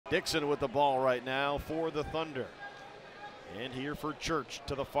Dixon with the ball right now for the Thunder. And here for Church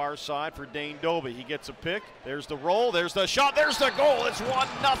to the far side for Dane Doby. He gets a pick. There's the roll. There's the shot. There's the goal. It's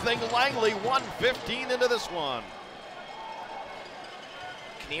 1-0. Langley 1:15 into this one.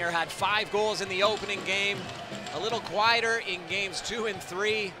 Kinnear had 5 goals in the opening game. A little quieter in games 2 and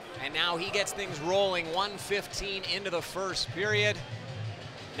 3. And now he gets things rolling. 1:15 into the first period.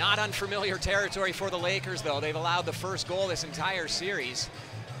 Not unfamiliar territory for the Lakers, though. They've allowed the first goal this entire series,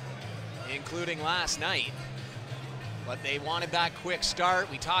 including last night. But they wanted that quick start.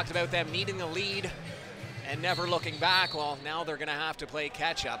 We talked about them needing the lead and never looking back. Well, now they're going to have to play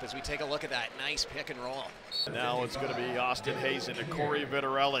catch-up as we take a look at that nice pick and roll. Now it's going to be Austin Hazen to Corey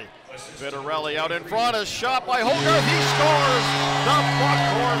Vitarelli. Vitarelli out in front, a shot by Hogarth. He scores! The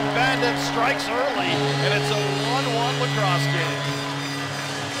Buckhorn Bandit strikes early, and it's a 1-1 lacrosse game.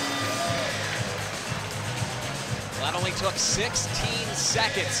 Well, that only took 16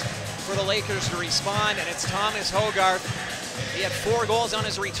 seconds for the Lakers to respond, and it's Thomas Hogarth. He had 4 goals on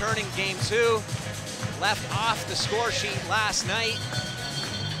his return in game 2, left off the score sheet last night,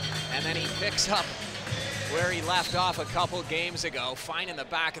 and then he picks up where he left off a couple games ago, finding the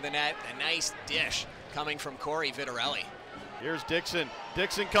back of the net. A nice dish coming from Corey Vitarelli. Here's Dixon.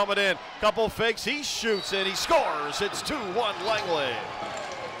 Dixon coming in, couple fakes, he shoots and he scores. It's 2-1 Langley.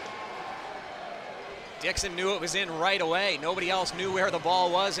 Dixon knew it was in right away. Nobody else knew where the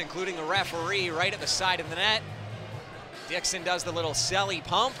ball was, including the referee, right at the side of the net. Dixon does the little Selly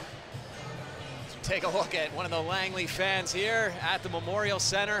pump. So take a look at one of the Langley fans here at the Memorial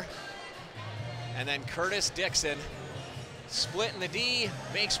Centre. And then Curtis Dixon splitting the D,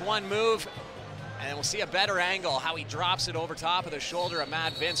 makes one move, and we'll see a better angle, how he drops it over top of the shoulder of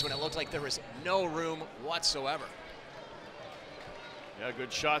Matt Vince when it looked like there was no room whatsoever. Yeah,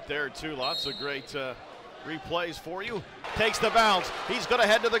 good shot there too. Lots of great replays for you. Takes the bounce. He's going to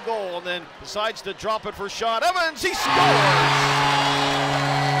head to the goal and then decides to drop it for Sean Evans. He scores!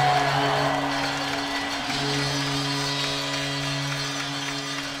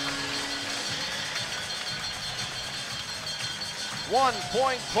 1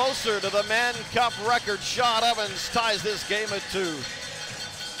 point closer to the MANN Cup record. Sean Evans ties this game at 2.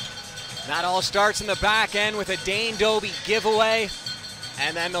 That all starts in the back end with a Dane Doby giveaway.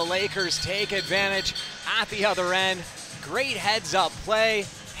 And then the Lakers take advantage at the other end. Great heads-up play,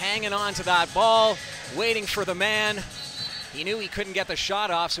 hanging on to that ball, waiting for the man. He knew he couldn't get the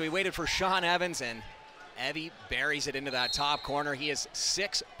shot off, so he waited for Sean Evans, and Evie buries it into that top corner. He is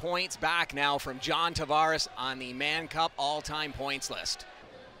 6 points back now from John Tavares on the MANN Cup all-time points list.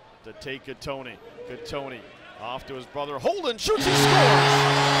 To take Katoni. Katoni off to his brother. Holden shoots, he scores!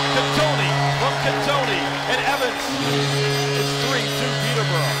 Katoni from Katoni, and Evans. It's 3-2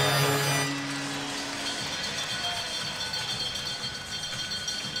 Peterborough.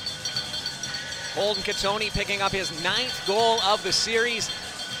 Holden Katoni picking up his 9th goal of the series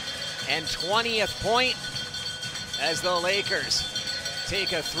and 20th point as the Lakers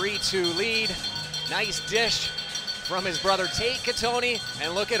take a 3-2 lead. Nice dish from his brother Tate Katoni,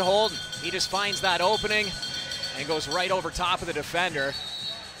 and look at Holden. He just finds that opening and goes right over top of the defender.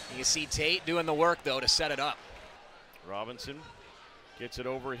 You see Tate doing the work though to set it up. Robinson gets it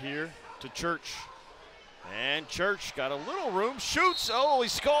over here to Church. And Church got a little room, shoots, oh, he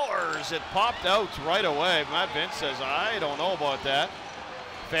scores. It popped out right away. Matt Vince says, I don't know about that.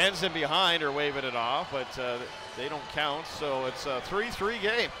 Fans in behind are waving it off, but they don't count, so it's a 3-3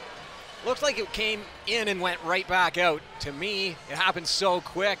 game. Looks like it came in and went right back out. To me, it happened so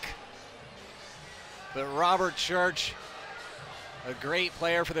quick. But Robert Church, a great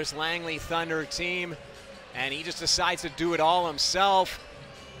player for this Langley Thunder team, and he just decides to do it all himself.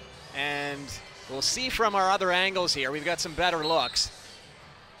 And we'll see from our other angles here, we've got some better looks.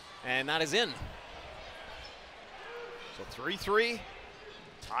 And that is in. So 3-3,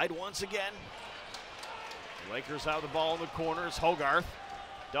 tied once again. The Lakers have the ball in the corners. Hogarth,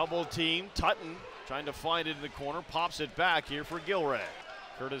 double team. Tutton trying to find it in the corner, pops it back here for Gilray.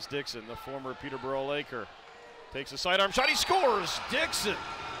 Curtis Dixon, the former Peterborough Laker, takes a sidearm shot, he scores! Dixon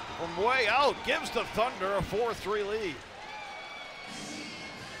from way out gives the Thunder a 4-3 lead.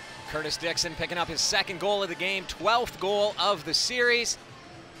 Curtis Dixon picking up his 2nd goal of the game, 12th goal of the series.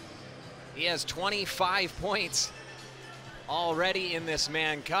 He has 25 points already in this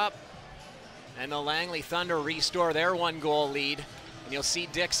MANN Cup. And the Langley Thunder restore their 1-goal lead. And you'll see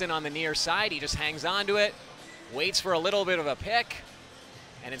Dixon on the near side. He just hangs on to it, waits for a little bit of a pick.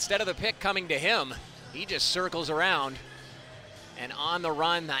 And instead of the pick coming to him, he just circles around. And on the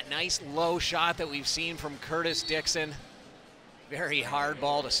run, that nice low shot that we've seen from Curtis Dixon. Very hard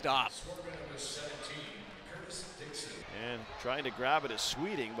ball to stop. And Trying to grab it is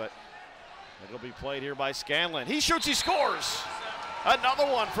Sweeting, but it'll be played here by Scanlon. He shoots, he scores! Another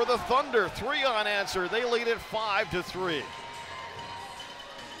one for the Thunder, 3 unanswered. They lead it 5-3.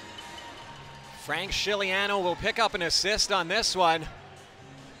 Frank Sciliano will pick up an assist on this one.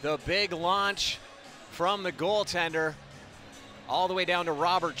 The big launch from the goaltender all the way down to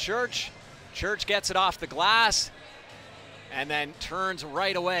Robert Church. Church gets it off the glass and then turns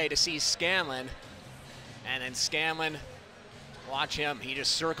right away to see Scanlon. And then Scanlon, watch him, he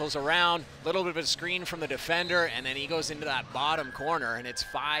just circles around, a little bit of a screen from the defender, and then he goes into that bottom corner, and it's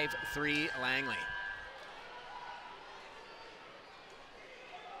 5-3 Langley.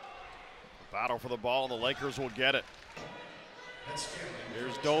 Battle for the ball, and the Lakers will get it.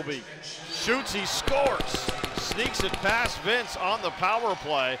 Here's Doby. Shoots, he scores. Sneaks it past Vince on the power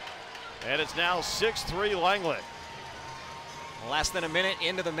play, and it's now 6-3 Langley. Less than a minute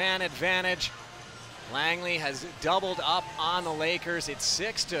into the man advantage. Langley has doubled up on the Lakers. It's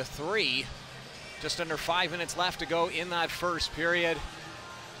 6-3. Just under 5 minutes left to go in that first period.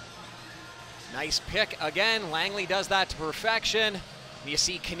 Nice pick again. Langley does that to perfection. You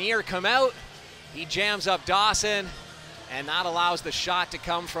see Kinnear come out. He jams up Dawson, and that allows the shot to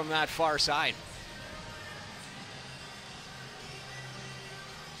come from that far side.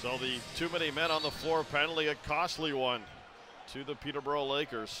 So the too many men on the floor penalty, a costly one to the Peterborough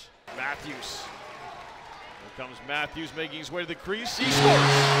Lakers. Matthews. Here comes Matthews making his way to the crease. He scores!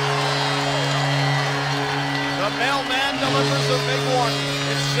 The mailman delivers a big one.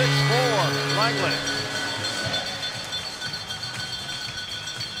 It's 6-4 Langley.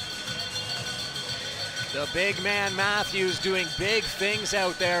 The big man Matthews doing big things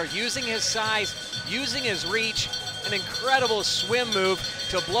out there, using his size, using his reach, an incredible swim move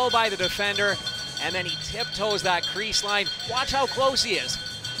to blow by the defender, and then he tiptoes that crease line. Watch how close he is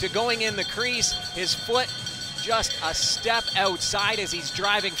to going in the crease. His foot just a step outside as he's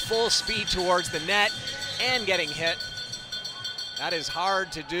driving full speed towards the net and getting hit. That is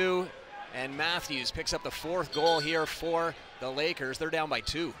hard to do, and Matthews picks up the 4th goal here for the Lakers. They're down by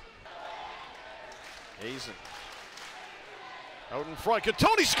 2. Hazen out in front.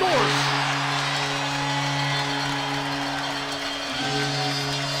 Tony scores!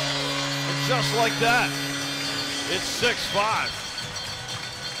 And just like that, it's 6-5.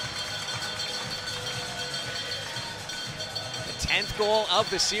 The 10th goal of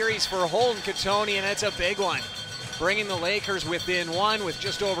the series for Holden Cattoni, and it's a big one. Bringing the Lakers within 1 with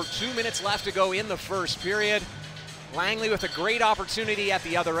just over 2 minutes left to go in the first period. Langley with a great opportunity at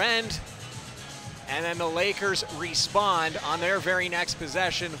the other end. And then the Lakers respond on their very next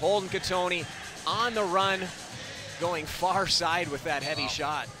possession. Holden Cattoni on the run, going far side with that heavy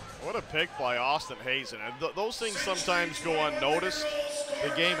shot. What a pick by Austin Hazen. And those things sometimes go unnoticed. The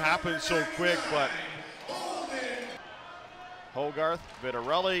game happens so quick, but Hogarth,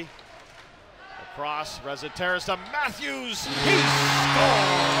 Vitarelli, across, Rezateris to Matthews. He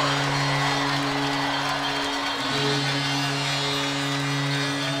scores!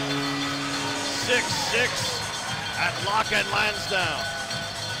 6-6 at Lock and Lansdowne.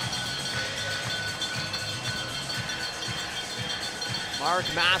 Mark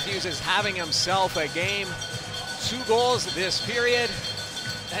Matthews is having himself a game. 2 goals this period,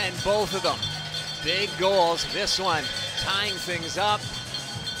 and both of them big goals. This one tying things up.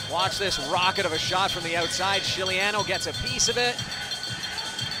 Watch this rocket of a shot from the outside. Sciliano gets a piece of it,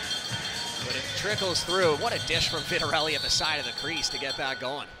 but it trickles through. What a dish from Vitarelli at the side of the crease to get that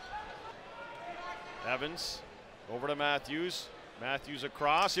going. Evans over to Matthews. Matthews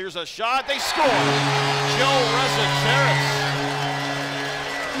across. Here's a shot. They score. Joe Rezateris.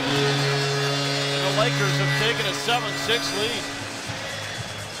 And the Lakers have taken a 7-6 lead.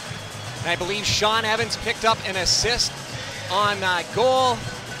 And I believe Sean Evans picked up an assist on that goal.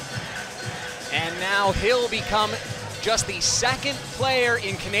 And now he'll become just the 2nd player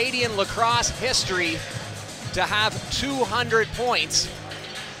in Canadian lacrosse history to have 200 points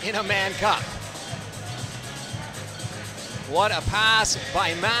in a Mann Cup. What a pass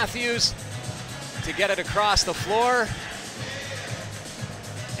by Matthews to get it across the floor.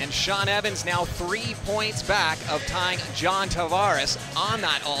 And Sean Evans now 3 points back of tying John Tavares on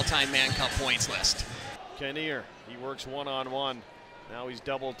that all-time Mann Cup points list. Kinnear, he works one-on-one. Now he's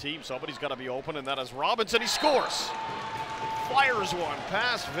double teamed. Somebody's got to be open, and that is Robinson. He scores. Fires one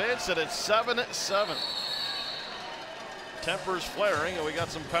past Vince, and it's 7-7. Tempers flaring, and we got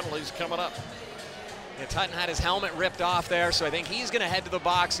some penalties coming up. Yeah, Tutton had his helmet ripped off there, so I think he's going to head to the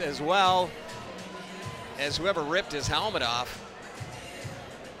box as well as whoever ripped his helmet off.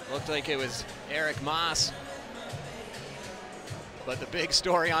 Looked like it was Eric Moss. But the big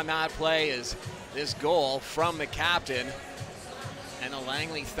story on that play is this goal from the captain.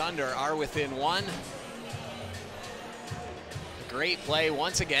 Langley Thunder are within one. A great play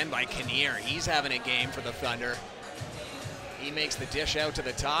once again by Kinnear. He's having a game for the Thunder. He makes the dish out to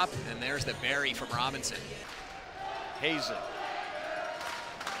the top, and there's the bury from Robinson. Hazen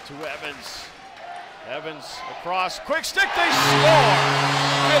to Evans. Evans across, quick stick, they score!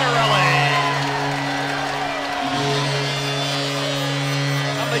 Peterborough.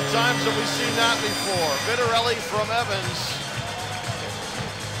 How many times have we seen that before? Peterborough from Evans.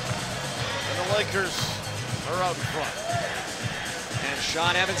 And the Lakers are out in front. And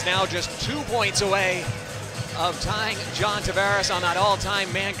Sean Evans now just 2 points away of tying John Tavares on that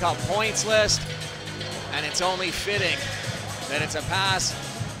all-time Mann Cup points list. And it's only fitting that it's a pass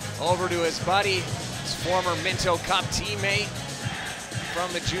over to his buddy, his former Minto Cup teammate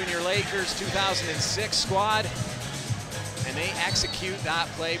from the Junior Lakers 2006 squad. And they execute that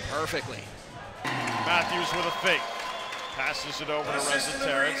play perfectly. Matthews with a fake. Passes it over to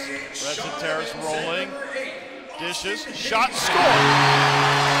Resetarits. Resetarits rolling. Dishes. Shot. Score!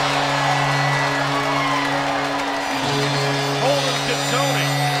 Holden Catoni.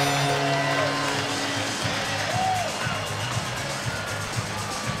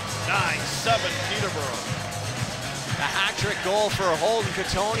 Peterborough. The hat-trick goal for Holden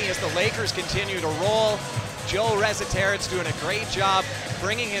Catoni as the Lakers continue to roll. Joe Resetarits doing a great job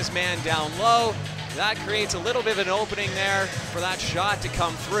bringing his man down low. That creates a little bit of an opening there for that shot to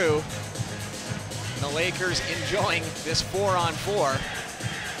come through. And the Lakers enjoying this 4-on-4.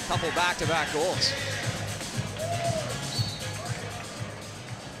 Couple back-to-back goals.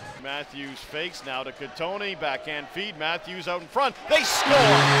 Matthews fakes now to Catoni, backhand feed, Matthews out in front, they score!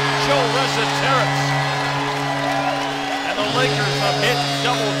 Joe Resetarits. And the Lakers have hit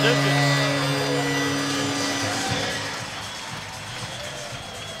double digits.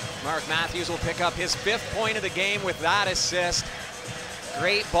 Mark Matthews will pick up his 5th point of the game with that assist.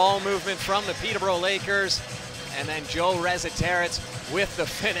 Great ball movement from the Peterborough Lakers. And then Joe Resetarits with the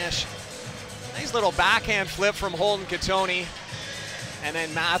finish. Nice little backhand flip from Holden Catoni. And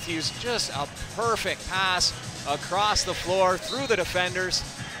then Matthews, just a perfect pass across the floor through the defenders.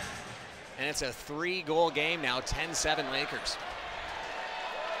 And it's a 3-goal game now, 10-7 Lakers.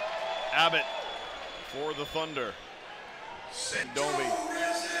 Abbott for the Thunder. Doby.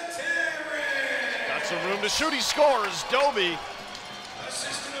 Got some room to shoot, he scores. Doby.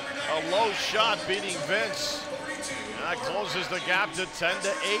 A low shot beating Vince. And that closes the gap to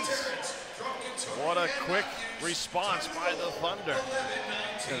 10-8. What a quick response by the Thunder.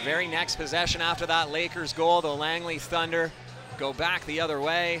 The very next possession after that Lakers goal, the Langley Thunder go back the other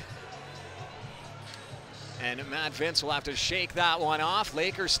way. And Matt Vince will have to shake that one off.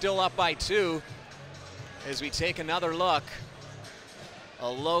 Lakers still up by 2 as we take another look. A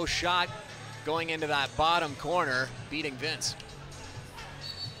low shot going into that bottom corner, beating Vince.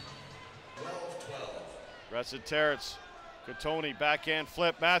 Resetarits. Catoni, backhand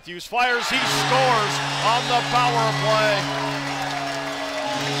flip, Matthews fires, he scores on the power play.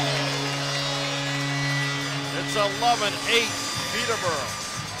 It's 11-8 Peterborough.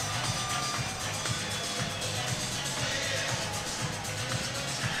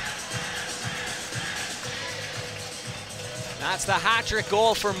 That's the hat-trick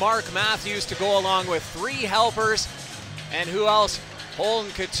goal for Mark Matthews to go along with 3 helpers. And who else?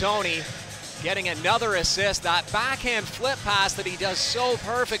 Holden Catoni getting another assist. That backhand flip pass that he does so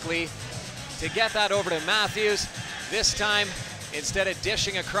perfectly to get that over to Matthews. This time, instead of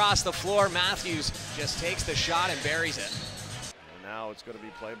dishing across the floor, Matthews just takes the shot and buries it. And now it's going to be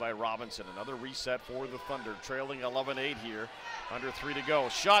played by Robinson. Another reset for the Thunder, trailing 11-8 here. Under 3 to go.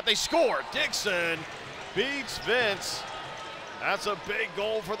 Shot, they score. Dixon beats Vince. That's a big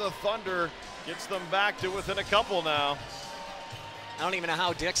goal for the Thunder. Gets them back to within a couple now. I don't even know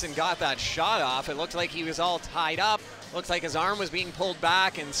how Dixon got that shot off. It looked like he was all tied up. Looks like his arm was being pulled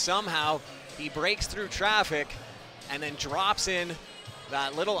back, and somehow he breaks through traffic and then drops in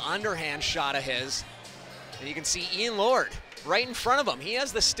that little underhand shot of his. And you can see Ian Lord right in front of him. He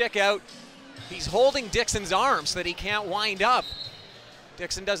has the stick out. He's holding Dixon's arm so that he can't wind up.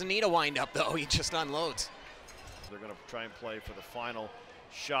 Dixon doesn't need a wind up though, he just unloads. They're gonna try and play for the final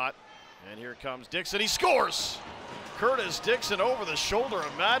shot. And here comes Dixon, he scores! Curtis Dixon over the shoulder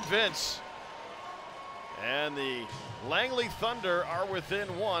of Matt Vince. And the Langley Thunder are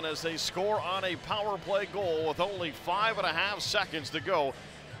within 1 as they score on a power play goal with only 5.5 seconds to go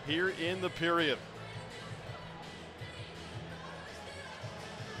here in the period.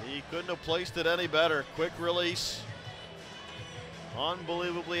 He couldn't have placed it any better. Quick release,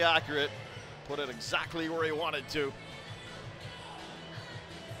 unbelievably accurate. Put it exactly where he wanted to.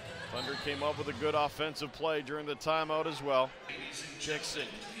 Thunder came up with a good offensive play during the timeout as well. Dixon.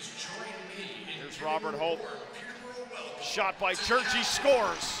 Here's Robert Hope. Shot by Church, he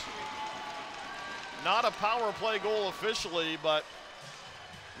scores. Not a power play goal officially, but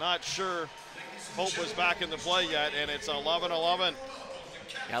not sure Hope was back in the play yet, and it's 11-11.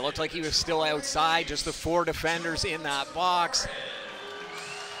 Yeah, it looked like he was still outside, just the 4 defenders in that box.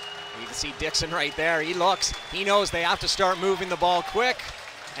 You can see Dixon right there. He looks, he knows they have to start moving the ball quick,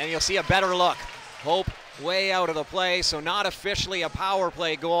 and you'll see a better look. Hope way out of the play, so not officially a power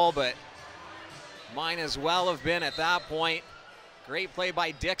play goal, but might as well have been at that point. Great play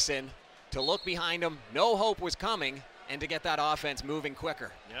by Dixon to look behind him. No Hope was coming, and to get that offense moving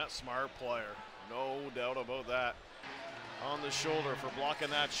quicker. Yeah, smart player. No doubt about that. On the shoulder for blocking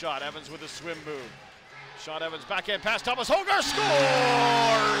that shot. Evans with a swim move. Sean Evans backhand pass. Thomas Hogarth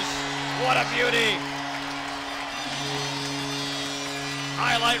scores! What a beauty!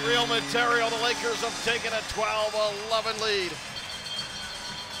 Highlight reel material. The Lakers have taken a 12-11 lead.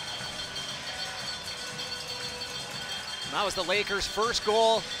 That was the Lakers' first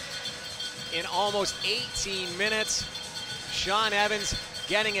goal in almost 18 minutes. Sean Evans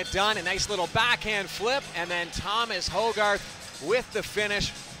getting it done. A nice little backhand flip, and then Thomas Hogarth with the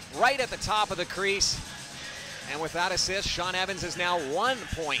finish right at the top of the crease. And with that assist, Sean Evans is now 1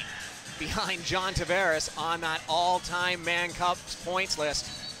 point behind John Tavares on that all-time Mann Cup points list.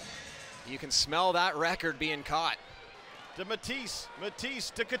 You can smell that record being caught. To Matisse,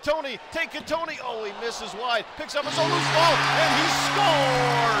 Matisse to Catoni, take Catoni, oh, he misses wide, picks up his own loose ball, and he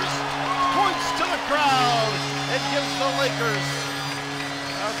scores! Points to the crowd, and gives the Lakers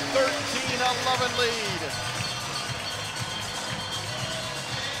a 13-11 lead.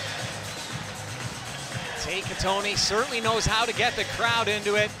 Tay Catoni certainly knows how to get the crowd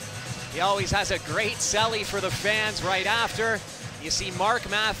into it. He always has a great celly for the fans right after. You see Mark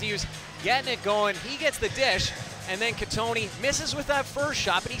Matthews getting it going, he gets the dish, and then Catoni misses with that first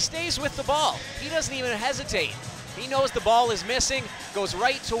shot, but he stays with the ball. He doesn't even hesitate. He knows the ball is missing, goes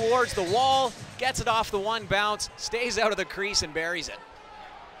right towards the wall, gets it off the one bounce, stays out of the crease and buries it.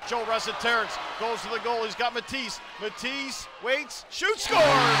 Joe Terrence goes to the goal, he's got Matisse. Matisse waits, shoots, scores!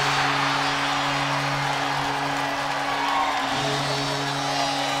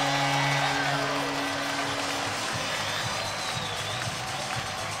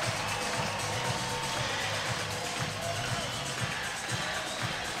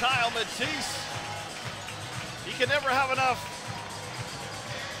 Kyle Matisse, he can never have enough.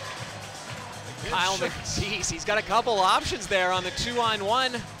 Kyle Matisse, he's got a couple options there on the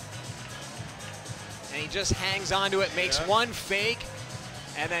 2-on-1. And he just hangs onto it, makes one fake,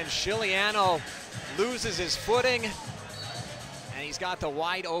 and then Chiliano loses his footing. And he's got the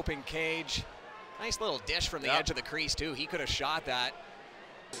wide open cage. Nice little dish from the edge of the crease too. He could have shot that.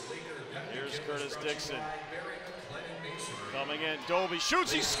 Here's Curtis Dixon. Coming in, Dobie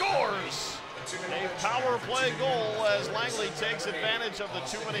shoots, he scores! A power play goal as Langley takes advantage of the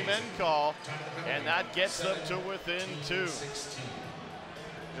too many men call, and that gets them to within 2.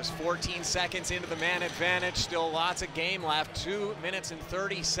 Just 14 seconds into the man advantage, still lots of game left. 2 minutes and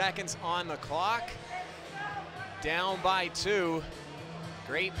 30 seconds on the clock. Down by 2.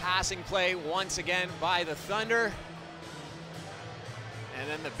 Great passing play once again by the Thunder. And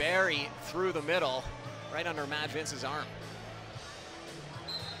then the Barry through the middle, right under Matt Vince's arm.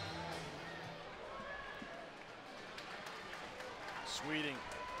 Sweeting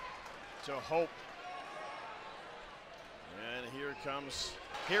to Hope. And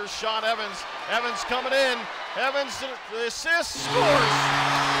here's Sean Evans. Evans coming in. Evans, the assist, scores!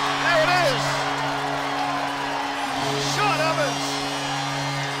 There it is! Sean Evans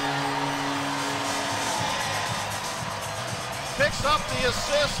picks up the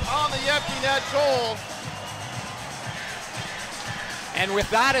assist on the empty net goal. And with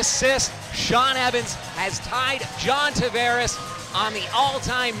that assist, Sean Evans has tied John Tavares on the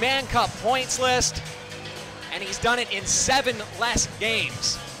all-time Mann Cup points list, and he's done it in 7 less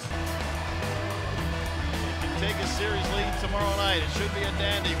games. You can take a series lead tomorrow night. It should be a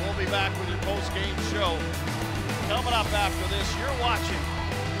dandy. We'll be back with your post-game show. Coming up after this, you're watching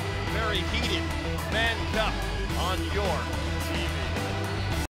very heated Mann Cup on your TV.